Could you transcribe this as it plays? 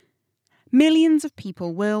Millions of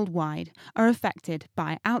people worldwide are affected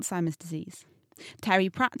by Alzheimer's disease. Terry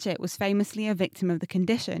Pratchett was famously a victim of the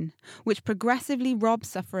condition, which progressively robs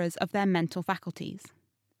sufferers of their mental faculties.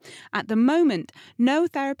 At the moment, no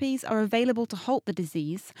therapies are available to halt the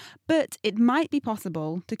disease, but it might be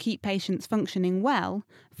possible to keep patients functioning well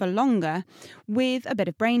for longer with a bit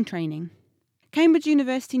of brain training. Cambridge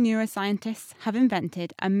University neuroscientists have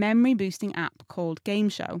invented a memory-boosting app called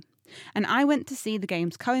GameShow, and I went to see the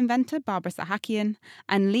game's co-inventor Barbara Sahakian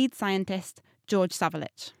and lead scientist George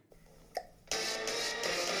Savulich.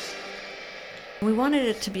 We wanted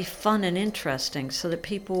it to be fun and interesting so that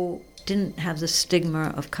people didn't have the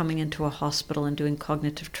stigma of coming into a hospital and doing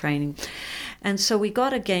cognitive training. And so we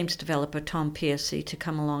got a games developer, Tom Piercy, to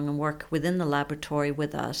come along and work within the laboratory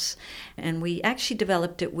with us. And we actually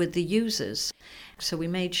developed it with the users. So we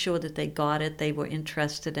made sure that they got it, they were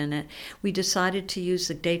interested in it. We decided to use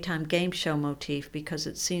the daytime game show motif because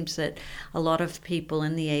it seems that a lot of people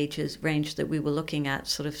in the ages range that we were looking at,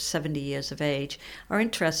 sort of 70 years of age, are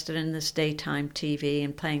interested in this daytime TV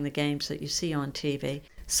and playing the games that you see on TV.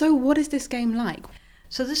 So what is this game like?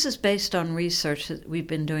 So this is based on research that we've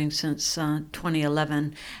been doing since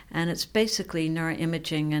 2011, and it's basically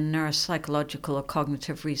neuroimaging and neuropsychological or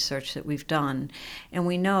cognitive research that we've done. And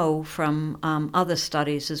we know from other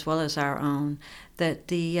studies as well as our own that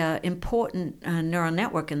the important neural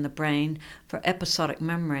network in the brain for episodic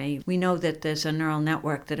memory, we know that there's a neural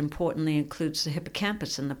network that importantly includes the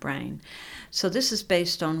hippocampus in the brain. So this is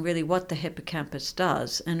based on really what the hippocampus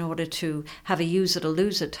does in order to have a use it or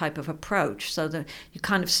lose it type of approach, so that you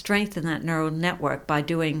kind of strengthen that neural network by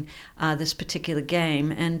doing this particular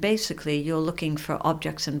game. And basically you're looking for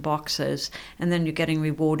objects in boxes, and then you're getting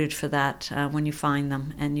rewarded for that when you find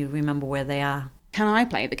them and you remember where they are. Can I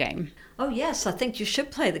play the game? Oh yes, I think you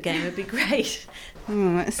should play the game. It'd be great.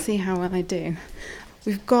 Let's see how well I do.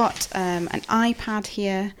 We've got an iPad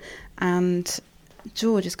here, and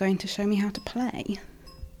George is going to show me how to play.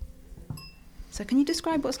 So can you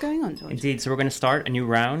describe what's going on, George? Indeed. So we're going to start a new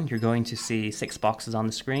round. You're going to see 6 boxes on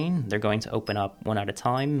the screen. They're going to open up one at a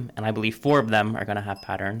time, and I believe 4 of them are going to have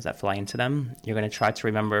patterns that fly into them. You're going to try to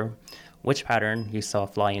remember which pattern you saw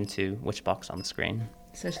fly into which box on the screen.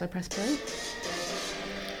 So shall I press play?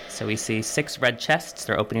 So we see 6 red chests.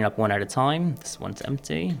 They're opening up one at a time. This one's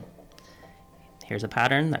empty. Here's a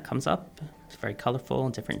pattern that comes up. It's very colorful,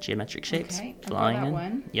 different geometric shapes. Okay, flying I've got that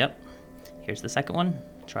in. one. Yep. Here's the second one.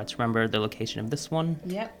 Try to remember the location of this one.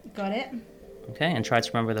 Yep, got it. Okay, and try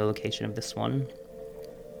to remember the location of this one.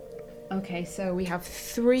 Okay, so we have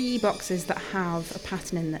 3 boxes that have a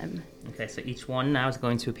pattern in them. Okay, so each one now is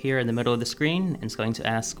going to appear in the middle of the screen, and it's going to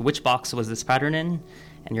ask which box was this pattern in,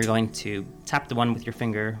 and you're going to tap the one with your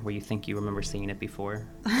finger where you think you remember seeing it before.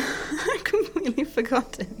 I've completely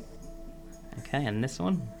forgotten. Okay, and this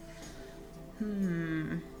one?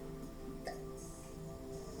 I'm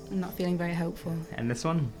not feeling very hopeful. And this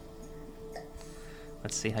one?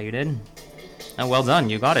 Let's see how you did. Oh, well done,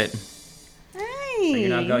 you got it. Hey! So you're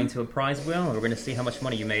now going to a prize wheel, and we're going to see how much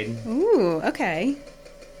money you made. Ooh, okay.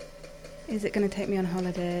 Is it going to take me on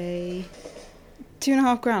holiday?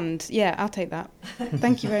 2.5 grand. Yeah, I'll take that.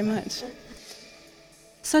 Thank you very much.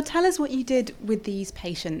 So tell us what you did with these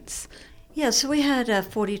patients. Yeah, so we had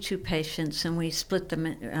 42 patients, and we split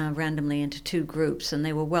them randomly into 2 groups, and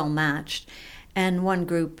they were well matched. And one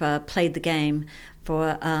group played the game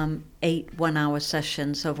for 8 one-hour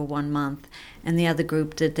sessions over 1 month, and the other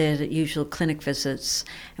group did their usual clinic visits.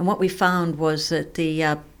 And what we found was that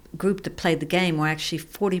the group that played the game were actually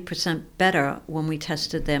 40% better when we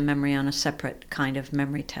tested their memory on a separate kind of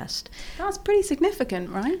memory test. That's pretty significant,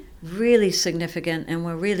 right? Really significant, and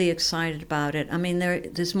we're really excited about it. I mean,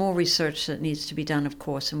 there's more research that needs to be done, of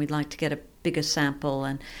course, and we'd like to get a bigger sample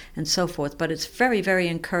and so forth, but it's very, very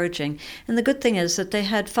encouraging. And the good thing is that they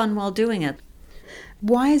had fun while doing it.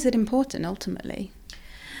 Why is it important, ultimately?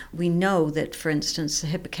 We know that, for instance, the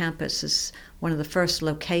hippocampus is one of the first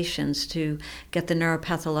locations to get the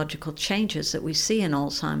neuropathological changes that we see in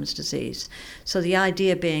Alzheimer's disease. So the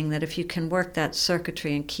idea being that if you can work that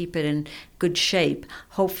circuitry and keep it in good shape,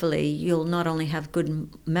 hopefully you'll not only have good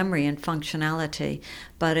memory and functionality,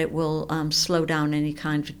 but it will slow down any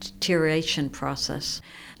kind of deterioration process.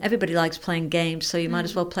 Everybody likes playing games, so you might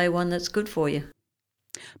as well play one that's good for you.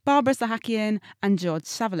 Barbara Sahakian and George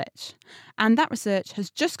Savulich. And that research has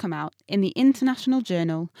just come out in the International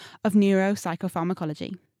Journal of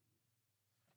Neuropsychopharmacology.